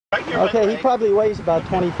right here. Okay, he probably weighs about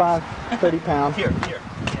 25, 30 pounds. Here.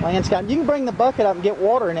 Lance got him. You can bring the bucket up and get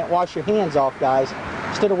water in it, wash your hands off, guys,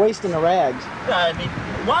 instead of wasting the rags. I mean,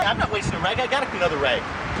 why? I'm not wasting a rag. I got another rag.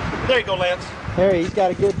 There you go, Lance. There, he's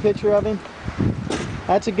got a good picture of him.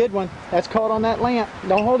 That's a good one. That's caught on that lamp.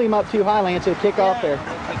 Don't hold him up too high, Lance. It'll kick off there.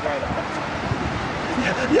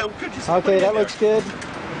 Yeah, could you okay, that looks good.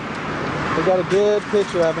 We got a good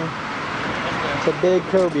picture of him. It's a big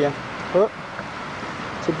cobia. Oh,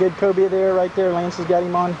 it's a good cobia there, right there. Lance has got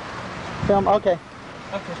him on film. Okay.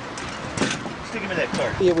 Okay. Stick him in that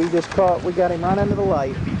cart. Yeah, we just caught. We got him right under the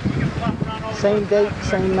light. Same date,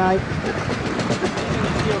 same night.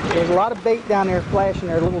 There's a lot of bait down there flashing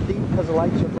there, a little deep because the lights are